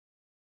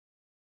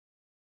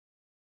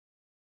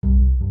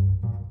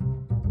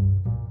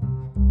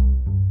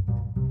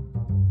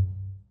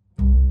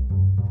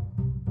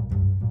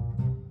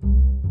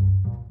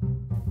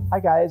Hi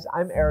guys,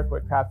 I'm Erik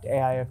Witcraft,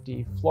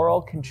 AIFD,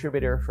 Floral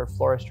contributor for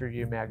Florist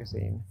Review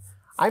magazine.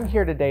 I'm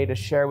here today to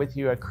share with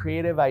you a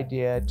creative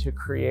idea to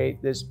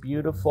create this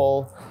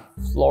beautiful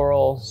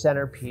floral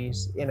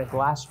centerpiece in a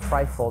glass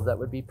trifle that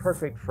would be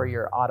perfect for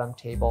your autumn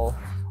table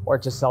or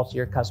to sell to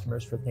your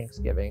customers for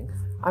Thanksgiving.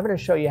 I'm going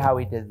to show you how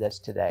we did this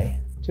today.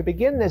 To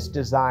begin this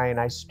design,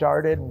 I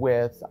started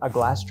with a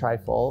glass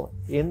trifle.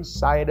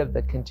 Inside of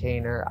the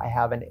container, I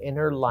have an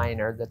inner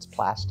liner that's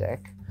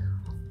plastic.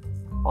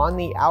 On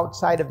the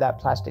outside of that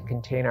plastic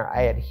container,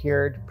 I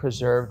adhered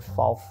preserved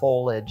fall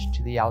foliage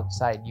to the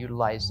outside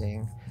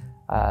utilizing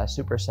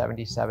Super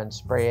 77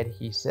 spray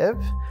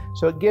adhesive.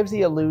 So it gives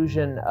the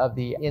illusion of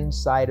the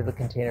inside of the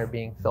container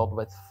being filled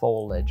with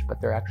foliage,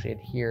 but they're actually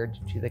adhered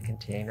to the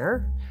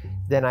container.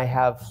 Then I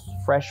have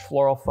fresh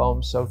floral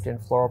foam soaked in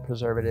floral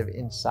preservative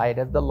inside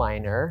of the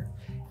liner.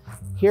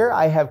 Here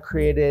I have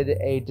created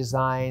a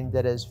design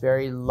that is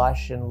very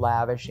lush and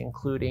lavish,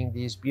 including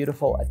these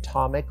beautiful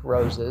atomic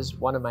roses,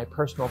 one of my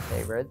personal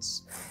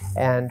favorites,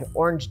 and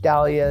orange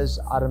dahlias,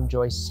 autumn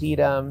joy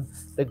sedum,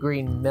 the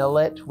green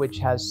millet, which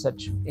has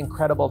such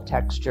incredible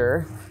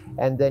texture,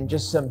 and then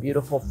just some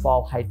beautiful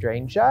fall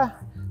hydrangea,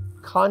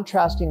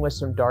 contrasting with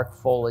some dark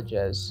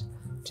foliages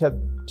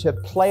to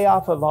play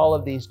off of all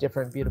of these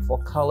different beautiful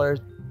colors.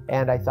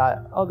 And I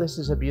thought, oh, this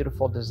is a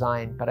beautiful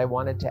design, but I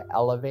wanted to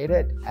elevate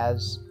it.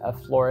 As a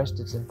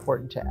florist, it's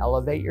important to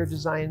elevate your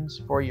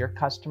designs for your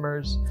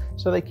customers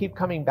so they keep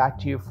coming back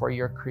to you for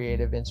your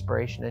creative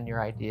inspiration and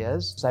your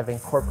ideas. So I've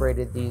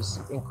incorporated these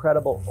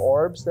incredible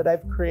orbs that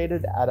I've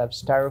created out of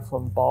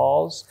styrofoam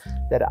balls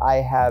that I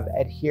have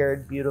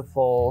adhered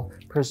beautiful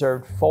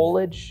preserved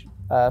foliage,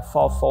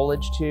 fall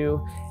foliage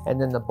to,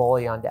 and then the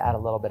bullion to add a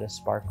little bit of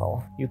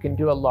sparkle. You can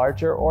do a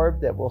larger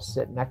orb that will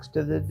sit next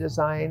to the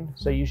design,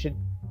 so you should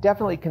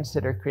definitely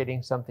consider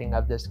creating something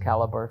of this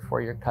caliber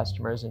for your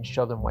customers and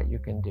show them what you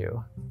can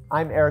do.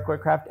 I'm Erik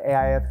Witcraft,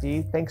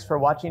 AIFD. Thanks for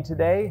watching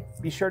today.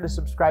 Be sure to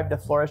subscribe to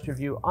Florist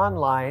Review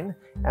online,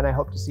 and I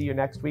hope to see you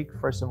next week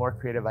for some more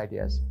creative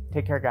ideas.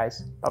 Take care,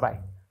 guys.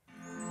 Bye-bye.